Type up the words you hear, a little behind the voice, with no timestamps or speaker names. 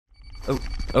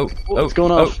It's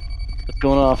going off. It's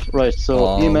going off. Right, so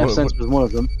EMF sensor was one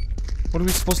of them. What are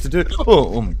we supposed to do?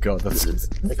 Oh my god, that's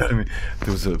there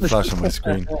was a flash on my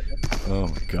screen. Oh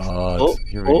my god.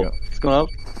 Here we go. It's going off.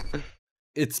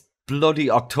 It's bloody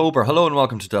October. Hello and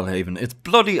welcome to Delhaven. It's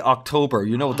bloody October.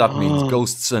 You know what that means.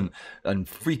 Ghosts and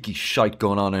freaky shite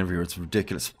going on everywhere. It's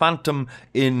ridiculous. Phantom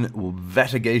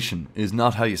Invetigation is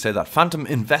not how you say that. Phantom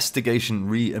Investigation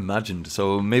Reimagined.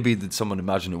 So maybe did someone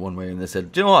imagine it one way and they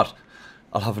said, do you know what?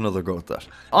 I'll have another go at that.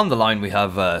 On the line we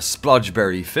have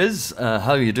Splodgeberry Fizz.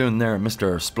 How are you doing there,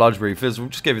 Mr. Splodgeberry Fizz? We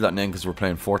just gave you that name because we're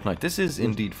playing Fortnite. This is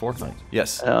indeed Fortnite.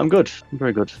 Yes. I'm good. I'm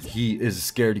very good. He is a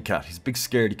scaredy cat. He's a big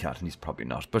scaredy cat, and he's probably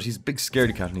not, but he's a big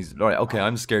scaredy cat, and he's... Alright, okay,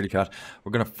 I'm a scaredy cat.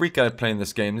 We're going to freak out playing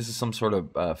this game. This is some sort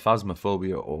of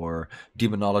Phasmophobia or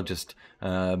demonologist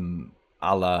a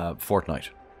la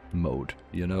Fortnite mode,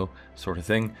 you know, sort of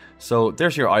thing. So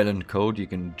there's your island code. You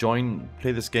can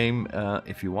play this game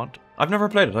if you want. I've never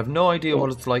played it. I've no idea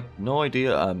what it's like. No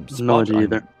idea. No idea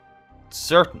either.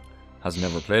 Certain has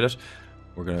never played it.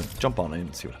 We're gonna jump on in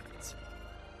and see what happens.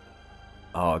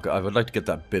 Oh, I would like to get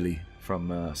that Billy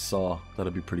from Saw.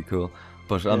 That'd be pretty cool.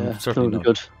 But I'm certainly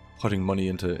not putting money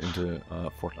into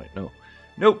Fortnite. No.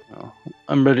 Nope. Oh,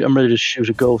 I'm ready to shoot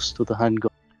a ghost with a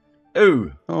handgun.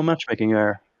 Oh, matchmaking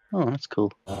error. Oh, that's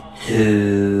cool.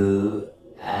 2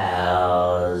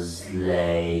 hours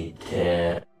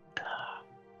later.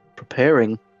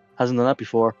 Preparing. Hasn't done that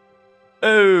before.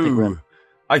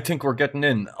 I think we're getting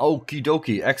in. Okie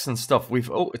dokie. Excellent stuff. It's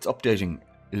updating.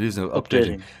 It is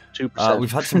updating. 2%.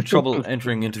 We've had some trouble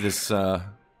entering into this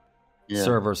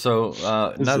server, so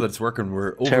now that it's working,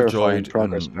 we're overjoyed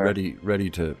and ready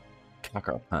to cack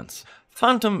our pants.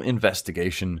 Phantom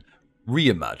Investigation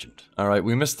Reimagined. Alright,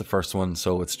 we missed the first one,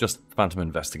 so it's just Phantom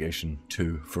Investigation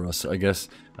 2 for us, I guess,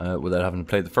 without having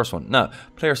played the first one. Now,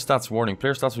 player stats warning.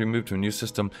 Player stats will be moved to a new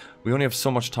system. We only have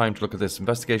so much time to look at this.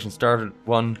 Investigation started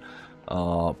 1.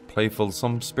 Playful.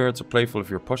 Some spirits are playful if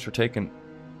you're pushed or taken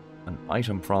an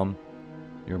item from.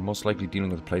 You're most likely dealing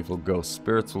with a playful ghost.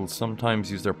 Spirits will sometimes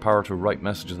use their power to write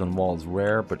messages on walls.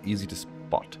 Rare, but easy to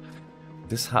spot.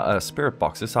 This spirit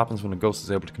box. This happens when a ghost is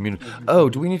able to communicate. Oh,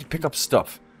 do we need to pick up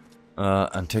stuff?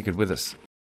 And take it with us.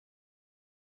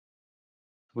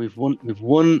 We've one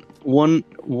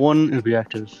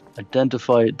objective.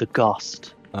 Identify the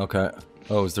ghost. Okay.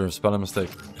 Oh, is there a spelling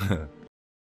mistake?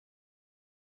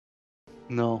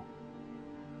 No.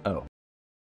 Oh.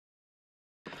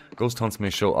 Ghost hunts may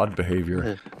show odd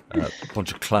behavior. A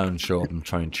bunch of clowns show up and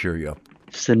try and cheer you up.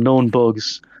 Just known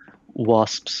bugs,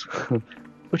 wasps.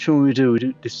 Which one we do? We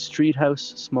do the street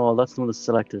house, small. That's the one that's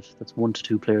selected. That's 1 to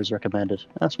 2 players recommended.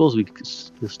 I suppose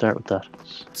we'll start with that.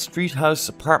 Street house,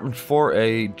 apartment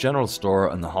 4A, general store,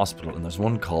 and the hospital. And there's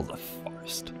one called the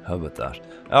forest. How about that?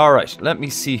 All right, let me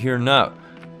see here now.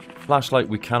 Flashlight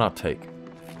we cannot take.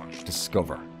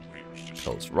 Discover.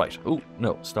 Close. Right. Oh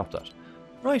no, stop that.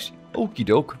 Right. Okie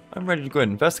doke. I'm ready to go ahead.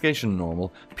 Investigation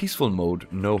normal. Peaceful mode.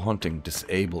 No hunting.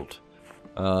 Disabled.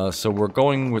 So we're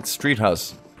going with street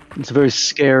house. It's a very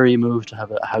scary move to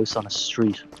have a house on a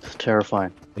street. It's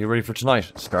terrifying. Are you ready for tonight?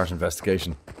 Start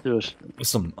investigation. Do it.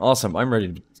 Awesome. I'm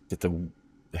ready to get the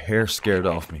hair scared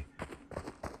off me.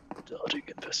 Starting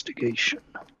investigation.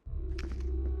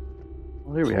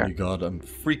 Well, here we are. Oh my god, I'm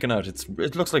freaking out.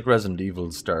 It looks like Resident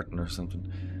Evil starting or something.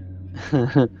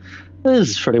 This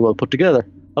is fairly well put together.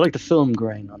 I like the film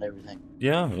grain on everything.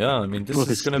 Yeah. I mean, this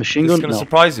is gonna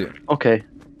surprise you. Okay.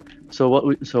 So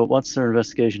what's our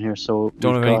investigation here? So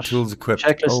don't have any tools equipped.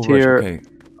 Checklist here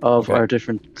of our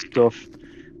different stuff.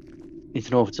 Need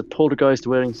to know if it's a poltergeist,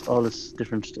 weddings, all this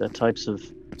different types of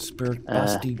spirit,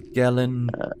 basti, gelen,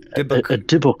 dibuk. A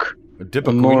dibuk. A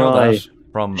dibuk. We know that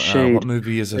from what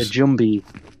movie is it? A Jumbi.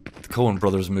 The Coen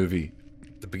Brothers movie.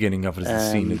 The beginning of it is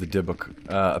the scene of the dibuk.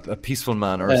 A peaceful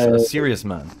man or a serious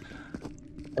man.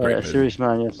 A serious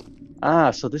man,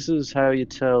 yes. So this is how you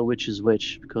tell which is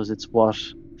which, because it's what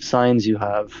signs you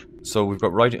have. So we've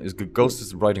got writing. Ghost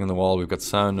is writing on the wall. We've got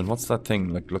sound, and what's that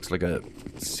thing? Looks like a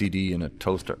CD in a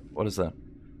toaster. What is that?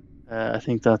 I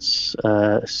think that's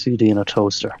a CD in a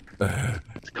toaster.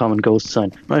 It's a common ghost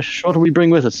sign. Right, what do we bring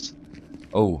with us?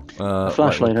 Oh, a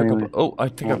flashlight. Anyway. I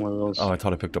think one of those. Oh, I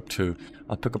thought I picked up 2.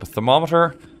 I'll pick up a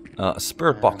thermometer, a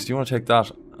spirit box. Do you want to take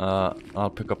that?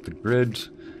 I'll pick up the grid.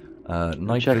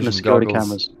 Night vision the security goggles.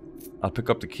 Cameras. I'll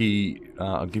pick up the key.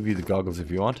 I'll give you the goggles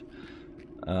if you want.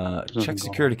 Check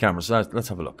security cameras. Let's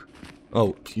have a look.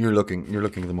 Oh, you're looking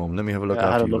at the moment. Let me have a look.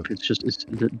 I had a look. It's just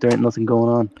there ain't nothing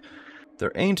going on.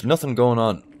 There ain't nothing going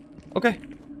on. Okay.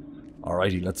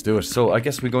 Alrighty, let's do it. So I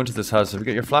guess we go into this house. Have you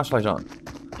got your flashlight on?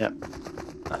 Yep.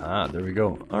 There we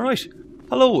go. Alright.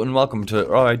 Hello and welcome to.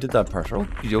 Oh, I did that part. Oh,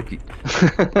 jokey.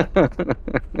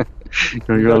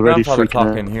 You're already grandfather freaking clock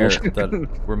out. in here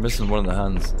that we're missing one of the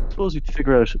hands. I suppose we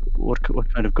figure out what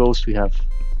kind of ghost we have.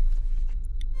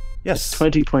 Yes.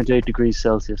 20.8 degrees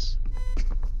Celsius.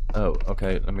 Oh,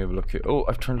 okay. Let me have a look here. Oh,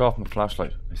 I've turned off my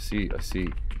flashlight. I see.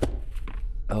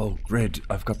 Oh, grid.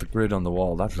 I've got the grid on the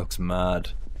wall. That looks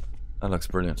mad. That looks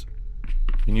brilliant.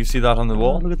 Can you see that on the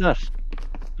wall? Look at that.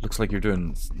 It looks like you're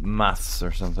doing maths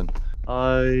or something.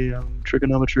 I am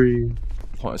trigonometry.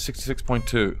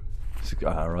 66.2.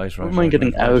 Right. I don't mind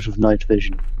getting out of night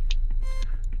vision.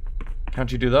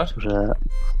 Can't you do that? But,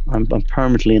 I'm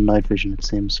permanently in night vision, it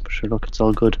seems. But sure, look, it's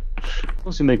all good.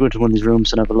 Suppose we may go to one of these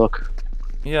rooms and have a look.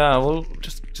 Yeah, well,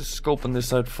 just scoping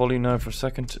this out fully now for a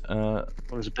second. Well,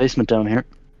 there's a basement down here.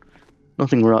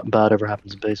 Nothing bad ever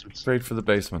happens in basements. Straight for the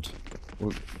basement.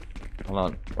 Hold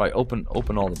on. Right, open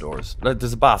all the doors.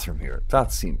 There's a bathroom here.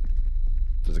 That seems.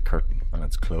 There's a curtain and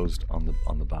it's closed on the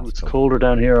bathtub. It's colder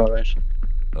down here, all right.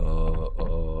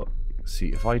 See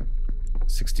if I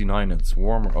 69 and it's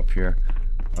warmer up here.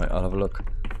 Right, I'll have a look.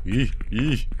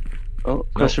 Oh,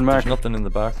 question mark. There's nothing in the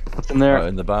back. What's in there?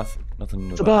 In the bath. Nothing in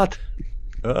the it's bath.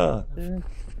 Yeah.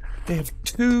 They have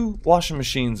 2 washing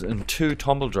machines and 2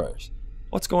 tumble dryers.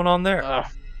 What's going on there?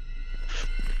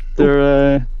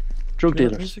 They're drug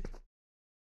dealers.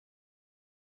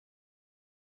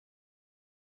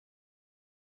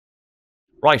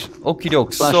 Right, okie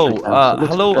doke. So,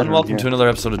 hello and welcome to another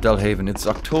episode of Delhaven. It's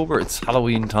October, it's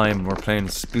Halloween time, we're playing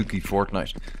spooky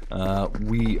Fortnite.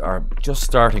 We are just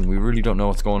starting, we really don't know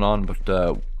what's going on, but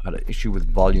had an issue with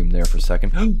volume there for a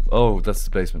second. Oh, that's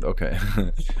the basement, okay.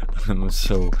 I'm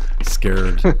so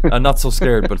scared. Not so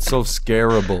scared, but so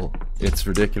scarable. It's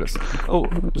ridiculous. Oh,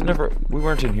 we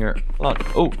weren't in here.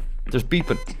 Oh, there's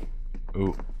beeping.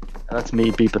 Oh. That's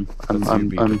me beeping.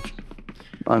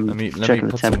 Let me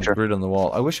put some grid on the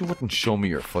wall. I wish it wouldn't show me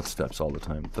your footsteps all the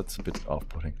time. That's a bit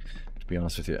off-putting, to be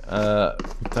honest with you.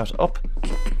 Put that up.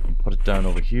 Put it down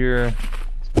over here.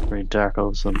 It's very dark all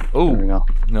of a sudden. Oh, there we go.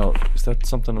 No, is that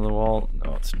something on the wall?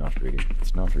 No, it's not really.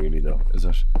 It's not really though, is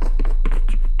it?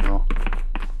 No.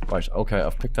 Right. Okay,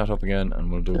 I've picked that up again,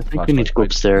 and we'll do. I think we need to go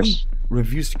upstairs.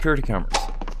 Review security cameras.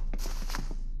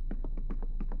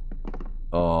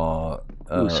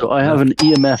 So I have an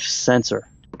EMF sensor,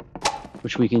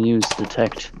 which we can use to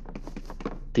detect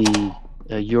the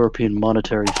European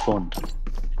Monetary Fund.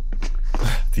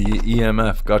 The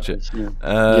EMF, gotcha.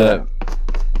 Yeah.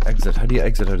 Exit. How do you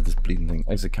exit out of this bleeding thing?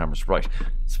 Exit cameras. Right.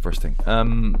 That's the first thing.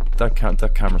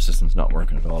 That camera system's not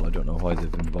working at all. I don't know why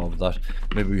they've been involved with that.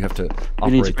 Maybe we have to operate.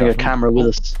 We need to bring a camera with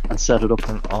us and set it up.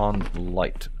 Turn on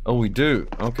light. Oh, we do.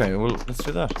 Okay. Well, let's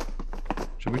do that.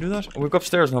 Should we do that? We'll go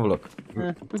upstairs and have a look.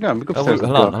 Yeah, we can. We go upstairs.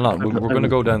 Hold on. We're going to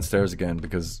go downstairs again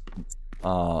because.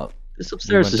 This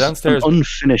upstairs is an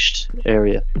unfinished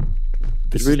area.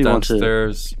 This really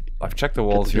downstairs. I've checked the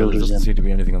walls here. There doesn't seem to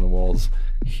be anything on the walls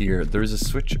here. There is a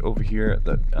switch over here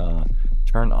that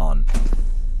turn on.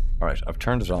 All right, I've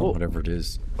turned it on. Whatever it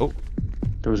is. Oh,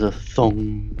 there was a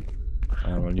thong.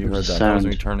 Well, you heard that. That was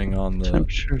me turning on the.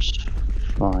 Temperature's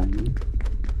fine.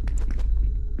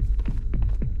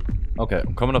 Okay,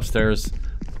 I'm coming upstairs.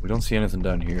 We don't see anything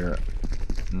down here.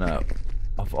 Now,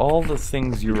 of all the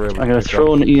things you were able to I'm going to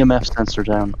throw an EMF sensor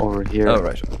down over here. Oh,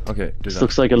 right. Okay, do this that.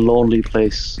 Looks like a lonely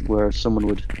place where someone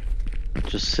would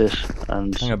just sit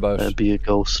and be a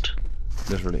ghost.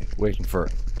 Literally, waiting for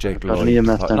Jake Lloyd. An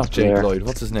EMF not Jake there. Lloyd,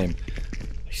 what's his name?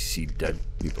 I see dead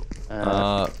people. Do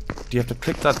you have to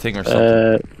click that thing or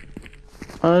something?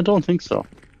 I don't think so.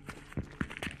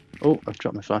 Oh, I've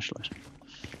dropped my flashlight.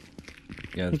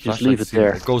 Yeah, the just leave it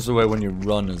there. It goes away when you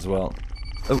run as well.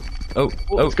 Oh,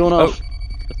 it's going off.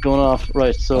 It's going off.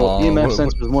 Right, so EMF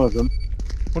sensor is one of them.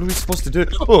 What are we supposed to do?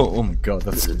 Oh my god,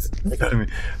 that's there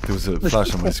was a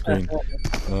flash on my screen.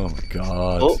 Oh my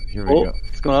god. Here we go.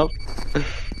 It's going off.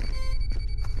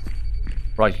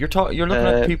 Right, you're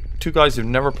looking at 2 guys who've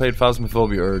never played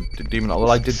Phasmophobia or Demonologist.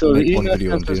 Well, I did make one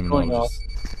video on Demonologist.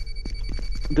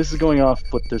 This is going off,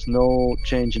 but there's no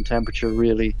change in temperature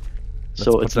really.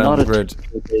 So it's not a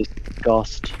temperature-based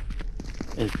ghost,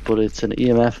 but it's an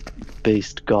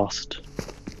EMF-based ghost.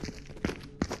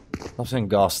 I'm saying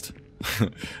ghost.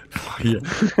 Yeah.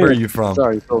 Where are you from?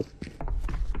 Sorry, both.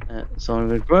 So I'm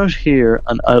going to go out here,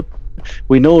 and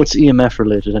we know it's EMF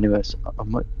related, anyways.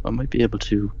 I might be able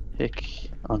to pick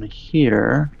on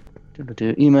here. Do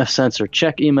EMF sensor.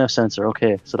 Check EMF sensor.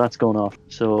 Okay, so that's going off.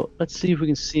 So let's see if we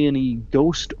can see any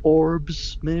ghost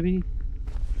orbs, maybe.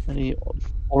 Any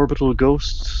orbital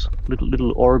ghosts,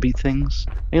 little orby things.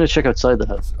 I'm gonna check outside the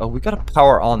house. Oh, we gotta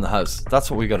power on the house. That's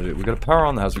what we gotta do. We gotta power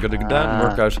on the house. We gotta go down and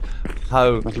work out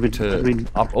how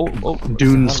to.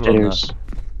 Dune stairs.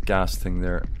 Gas thing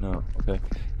there. No, okay.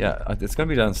 Yeah, it's gonna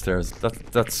be downstairs.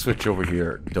 That switch over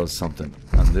here does something,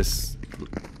 and this.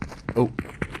 Oh,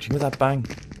 did you hear that bang?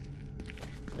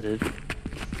 I did.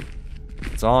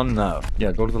 It's on now.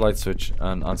 Yeah, go to the light switch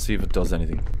and I'll see if it does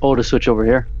anything. Oh, the switch over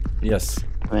here. Yes.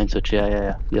 Main switch.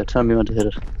 Yeah. Yeah, tell me when to hit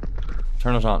it.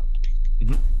 Turn it on.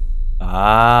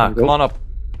 Ah, come on up.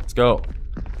 Let's go.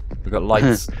 We got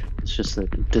lights. It's just a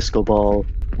disco ball.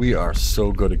 We are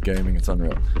so good at gaming, it's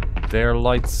unreal. There are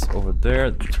lights over there.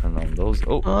 Turn on those.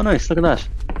 Oh, nice. Look at that.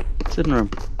 Sitting room.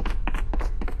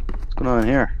 What's going on in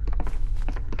here?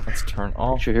 Let's turn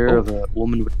off. Picture here of a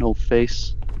woman with no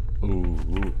face.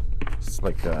 Ooh. It's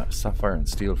like Sapphire and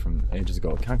Steel from ages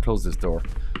ago. I can't close this door.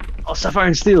 Oh, Sapphire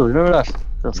and Steel. Remember that?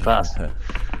 That was class.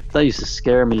 That used to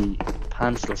scare me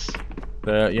pantsless.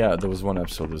 Yeah, there was one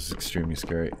episode that was extremely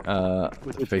scary.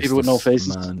 With people with no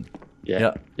faces. Man.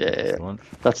 Yeah. That's the one.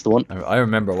 That's the one. I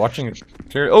remember watching it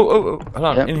clearly. Hold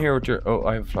on. Yep. In here with your... Oh,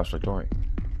 I have a flashlight, don't worry.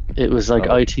 It was like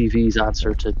ITV's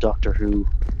answer to Doctor Who.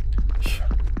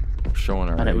 Showing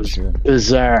our and it was here.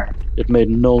 Bizarre. It made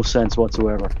no sense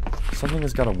whatsoever. Something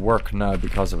has got to work now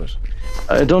because of it.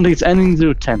 I don't think it's anything to do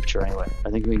with temperature anyway.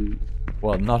 I think we...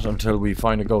 Well, not until we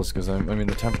find a ghost, because I mean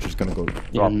the temperature's going to go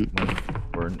drop when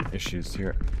we're in issues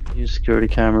here. Use security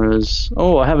cameras.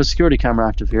 Oh, I have a security camera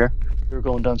active here. You're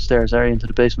going downstairs, are you, into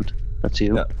the basement? That's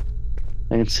you. Yeah.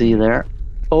 I can see you there.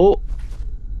 Oh,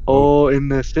 in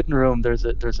the sitting room, there's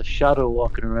a shadow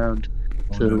walking around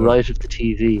to the right of the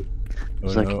TV.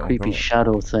 It's like a creepy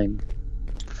shadow thing.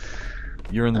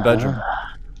 You're in the bedroom.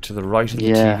 To the right of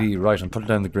the TV, right, and put it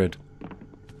down the grid.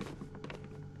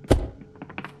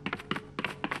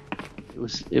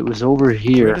 It was over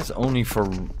here. Grid is only for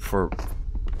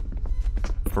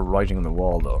writing on the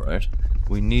wall, though, right?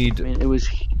 We need. I mean, it was.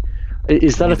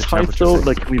 Is that a type though?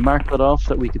 Like, can we mark that off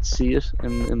that we could see it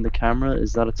in the camera?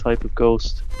 Is that a type of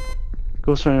ghost?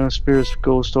 Ghost writing on spirits,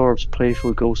 ghost orbs,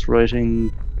 playful ghost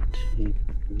writing. Take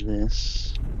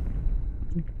this.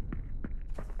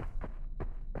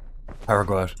 Power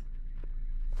go out.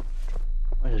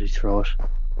 Why did he throw it?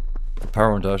 The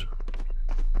power went out.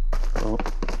 Oh.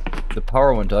 The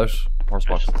power went out. Horse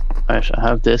box. Right, I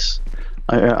have this.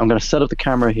 I'm going to set up the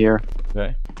camera here.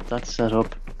 Okay. That's set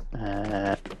up.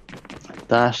 Like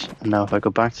that. And now if I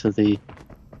go back to the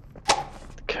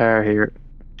car here,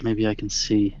 maybe I can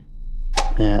see.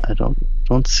 Yeah, I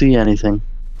don't see anything.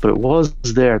 But it was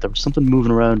there. There was something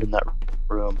moving around in that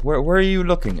room. Where are you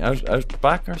looking? Out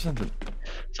back or something?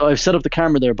 So I've set up the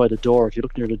camera there by the door. If you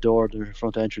look near the door, there's a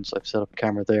front entrance. I've set up a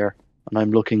camera there. And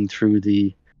I'm looking through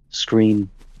the screen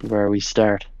where we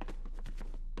start.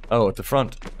 Oh, at the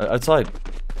front. Outside?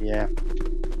 Yeah.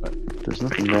 There's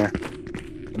nothing there.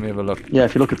 Let me have a look. Yeah,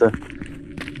 if you look at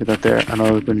that there, and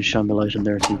I'll go and shine the light in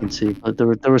there so you can see.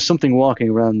 There was something walking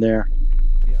around there.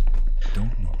 Yeah.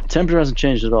 Don't know. Temperature hasn't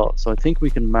changed at all, so I think we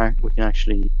can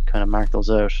actually kind of mark those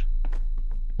out.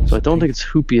 So I don't think it's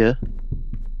Hoopia.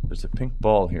 There's a pink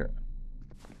ball here.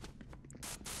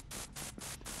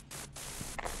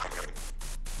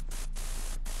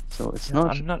 So it's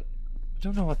not. I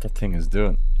don't know what that thing is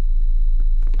doing.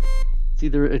 It's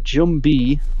either a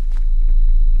Jumbee.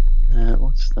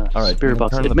 What's that? All right, spirit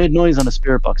box. It made noise on a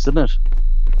spirit box, didn't it?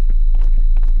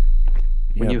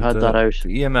 When you had that out.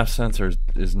 The EMF sensor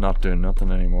is not doing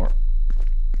nothing anymore.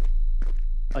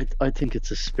 I think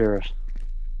it's a spirit.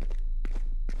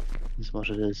 Is what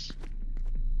it is.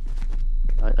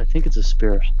 I think it's a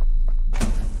spirit.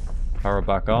 Power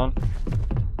back on.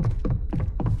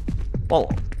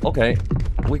 Well, okay.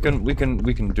 We can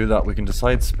do that. We can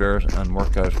decide spirit and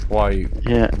work out why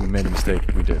we made a mistake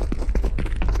if we did.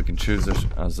 We can choose it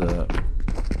as a.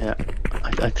 Yeah,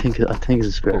 I think it's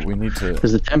a spirit. But we need to,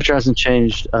 because the temperature hasn't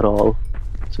changed at all,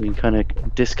 so we can kind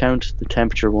of discount the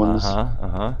temperature ones.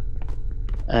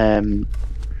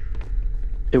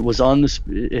 It was on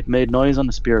the. It made noise on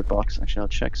the spirit box. Actually, I'll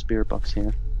check spirit box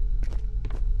here.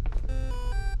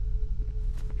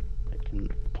 I can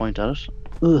point at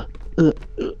it.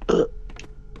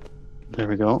 There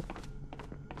we go.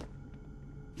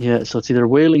 Yeah, so it's either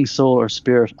wailing soul or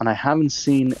spirit, and I haven't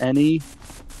seen any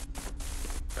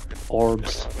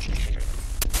orbs.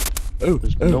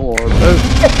 There's no orbs.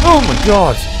 Oh my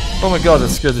god! Oh my god, that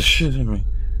scared the shit out of me.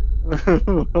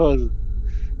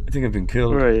 I think I've been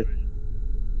killed. Where are you?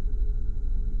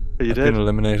 Are you dead? I've been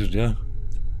eliminated, yeah.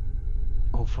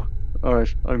 Oh fuck.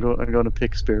 Alright, I'm going to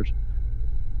pick spirit.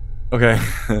 Okay.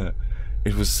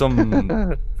 It was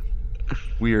some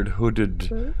weird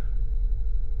hooded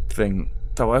thing.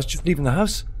 So I was just leaving the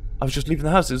house. I was just leaving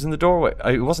the house. It was in the doorway.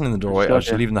 It wasn't in the doorway. I was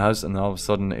just leaving the house, and all of a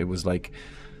sudden it was like,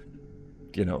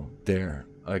 you know, there.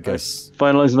 I guess.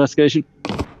 Finalize investigation.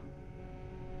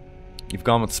 You've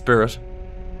gone with spirit.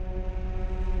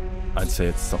 I'd say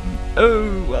it's something.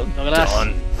 Oh, well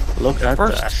done. Look at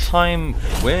First that. time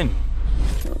win.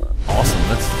 Awesome.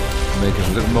 Let's make it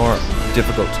a little more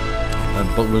difficult.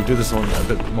 But we'll do this one a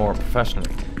bit more professionally.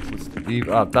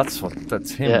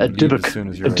 That's him. Yeah, a Dybbuk. As soon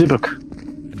as a Dybbuk.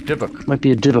 A Dybbuk. Might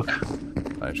be a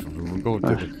Dybbuk. Right, we'll go with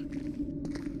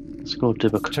Dybbuk. Let's go with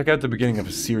Dybbuk. Check out the beginning of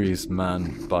A Serious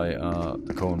Man by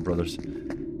the Coen brothers.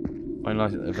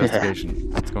 Finalize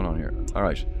investigation. What's going on here?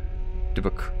 Alright.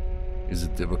 Dybbuk. Is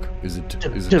it Dybbuk? Is it?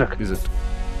 Is it?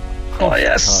 Oh,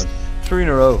 yes! God. 3 in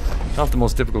a row. Not the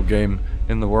most difficult game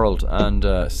in the world, and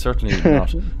certainly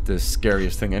not the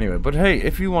scariest thing anyway. But hey,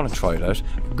 if you want to try it out,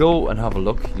 go and have a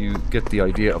look. You get the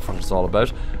idea of what it's all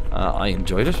about. I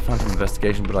enjoyed it, Phantom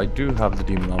Investigation, but I do have the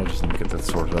Demonologist and get that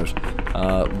sorted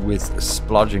out with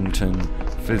Splodgington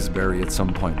Fizzberry at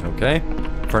some point, okay?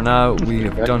 For now, we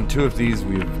have done 2 of these.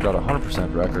 We've got a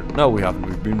 100% record. No, we haven't.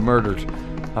 We've been murdered,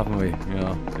 haven't we?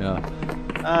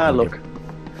 Yeah. Look.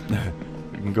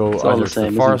 You can go either to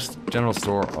the forest, general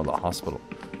store, or the hospital.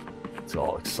 It's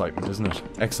all excitement, isn't it?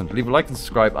 Excellent. Leave a like and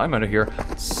subscribe. I'm out of here.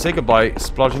 Say goodbye,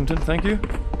 Splodgington. Thank you.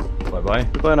 Bye-bye.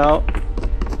 Goodbye now.